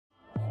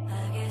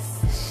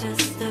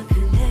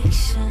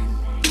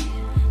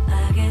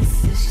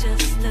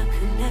it's just a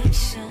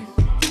connection.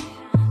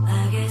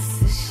 I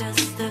guess it's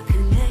just a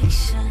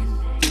connection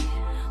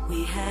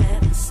we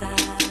have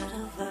inside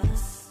of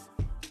us.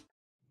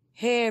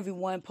 Hey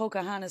everyone,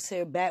 Pocahontas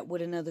here, back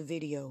with another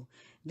video.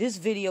 This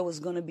video is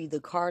going to be the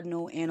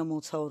Cardinal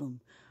animal totem.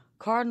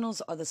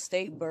 Cardinals are the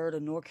state bird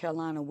of North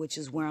Carolina, which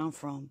is where I'm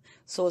from.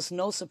 So it's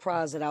no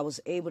surprise that I was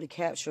able to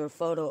capture a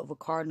photo of a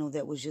cardinal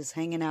that was just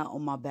hanging out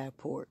on my back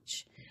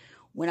porch.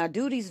 When I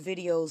do these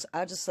videos,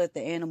 I just let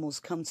the animals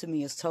come to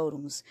me as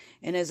totems,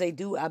 and as they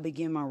do, I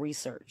begin my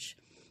research.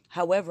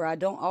 However, I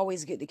don't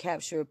always get to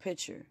capture a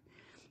picture,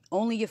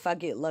 only if I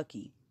get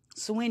lucky.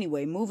 So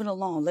anyway, moving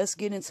along, let's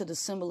get into the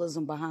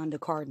symbolism behind the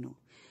cardinal.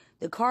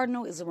 The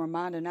cardinal is a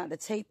reminder not to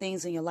take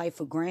things in your life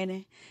for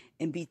granted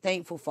and be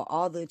thankful for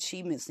all the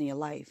achievements in your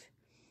life.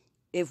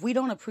 If we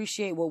don't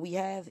appreciate what we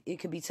have, it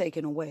could be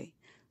taken away.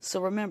 So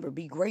remember,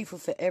 be grateful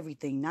for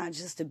everything, not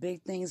just the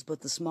big things,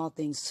 but the small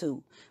things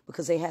too,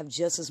 because they have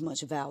just as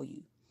much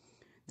value.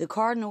 The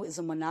cardinal is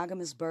a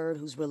monogamous bird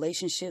whose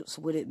relationships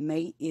with its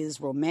mate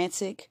is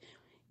romantic,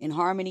 in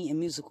harmony, and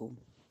musical.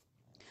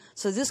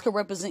 So this could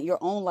represent your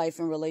own life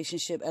and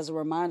relationship as a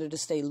reminder to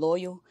stay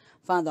loyal,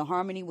 find the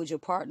harmony with your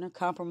partner,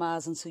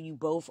 compromise until you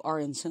both are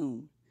in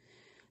tune.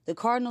 The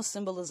cardinal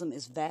symbolism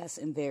is vast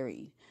and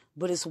varied,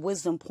 but its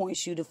wisdom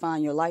points you to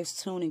find your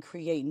life's tune and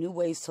create new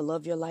ways to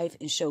love your life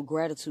and show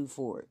gratitude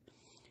for it.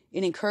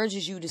 It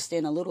encourages you to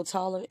stand a little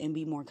taller and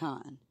be more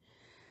kind.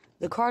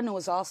 The cardinal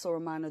is also a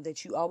reminder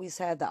that you always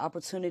have the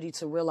opportunity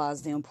to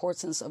realize the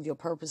importance of your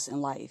purpose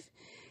in life.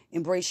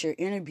 Embrace your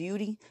inner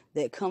beauty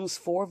that comes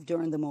forth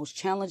during the most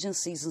challenging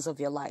seasons of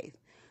your life.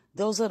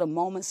 Those are the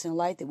moments in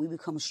life that we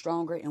become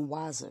stronger and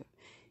wiser.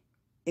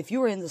 If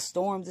you are in the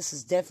storm, this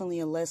is definitely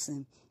a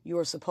lesson you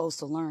are supposed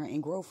to learn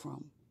and grow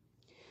from.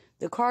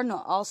 The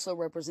cardinal also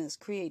represents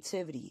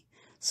creativity.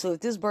 So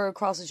if this bird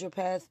crosses your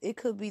path, it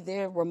could be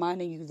there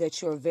reminding you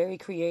that you're a very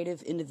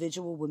creative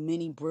individual with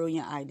many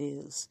brilliant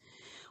ideas.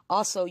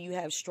 Also, you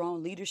have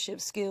strong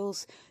leadership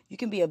skills. You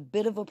can be a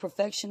bit of a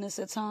perfectionist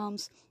at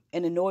times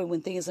and annoyed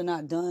when things are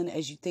not done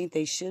as you think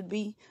they should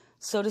be.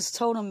 So this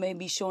totem may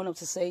be showing up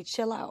to say,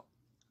 chill out.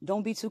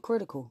 Don't be too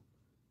critical.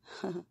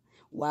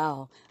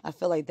 Wow, I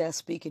feel like that's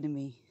speaking to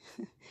me.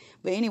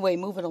 But anyway,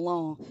 moving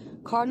along,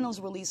 cardinals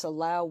release a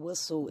loud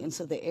whistle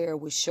into the air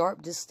with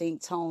sharp,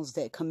 distinct tones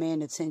that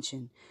command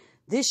attention.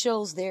 This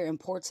shows their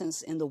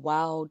importance in the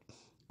wild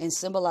and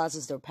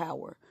symbolizes their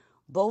power.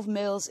 Both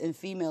males and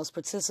females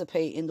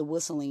participate in the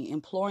whistling,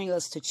 imploring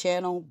us to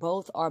channel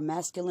both our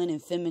masculine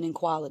and feminine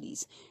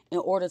qualities in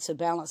order to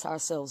balance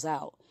ourselves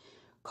out.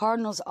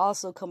 Cardinals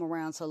also come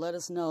around to let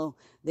us know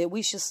that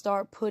we should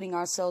start putting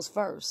ourselves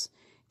first.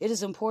 It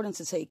is important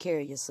to take care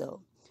of yourself.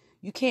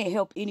 You can't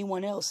help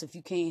anyone else if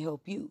you can't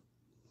help you.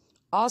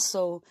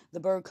 Also, the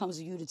bird comes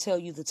to you to tell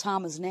you the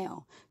time is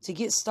now, to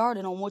get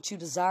started on what you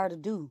desire to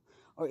do,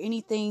 or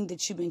anything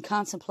that you've been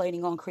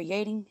contemplating on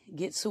creating,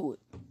 get to it.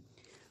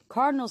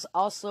 Cardinals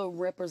also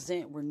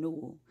represent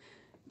renewal.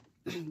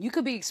 You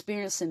could be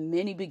experiencing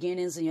many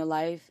beginnings in your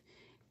life,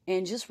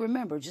 and just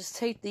remember, just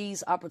take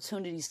these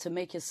opportunities to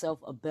make yourself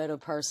a better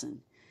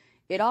person.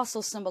 It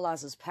also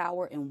symbolizes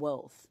power and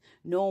wealth,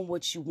 knowing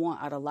what you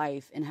want out of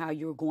life and how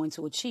you're going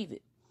to achieve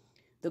it.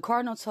 The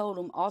cardinal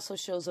totem also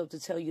shows up to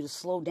tell you to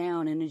slow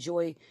down and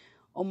enjoy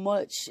a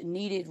much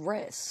needed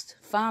rest.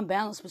 Find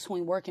balance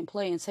between work and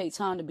play and take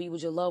time to be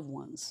with your loved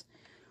ones.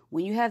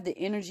 When you have the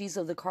energies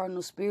of the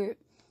cardinal spirit,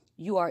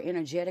 you are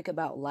energetic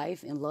about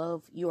life and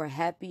love. You are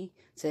happy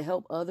to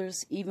help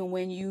others even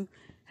when you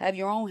have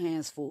your own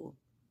hands full.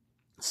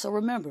 So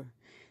remember,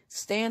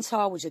 stand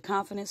tall with your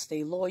confidence,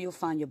 stay loyal,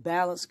 find your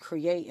balance,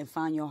 create, and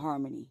find your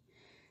harmony.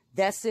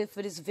 That's it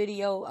for this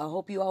video. I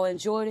hope you all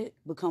enjoyed it.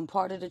 Become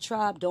part of the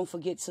tribe. Don't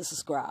forget to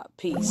subscribe.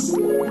 Peace.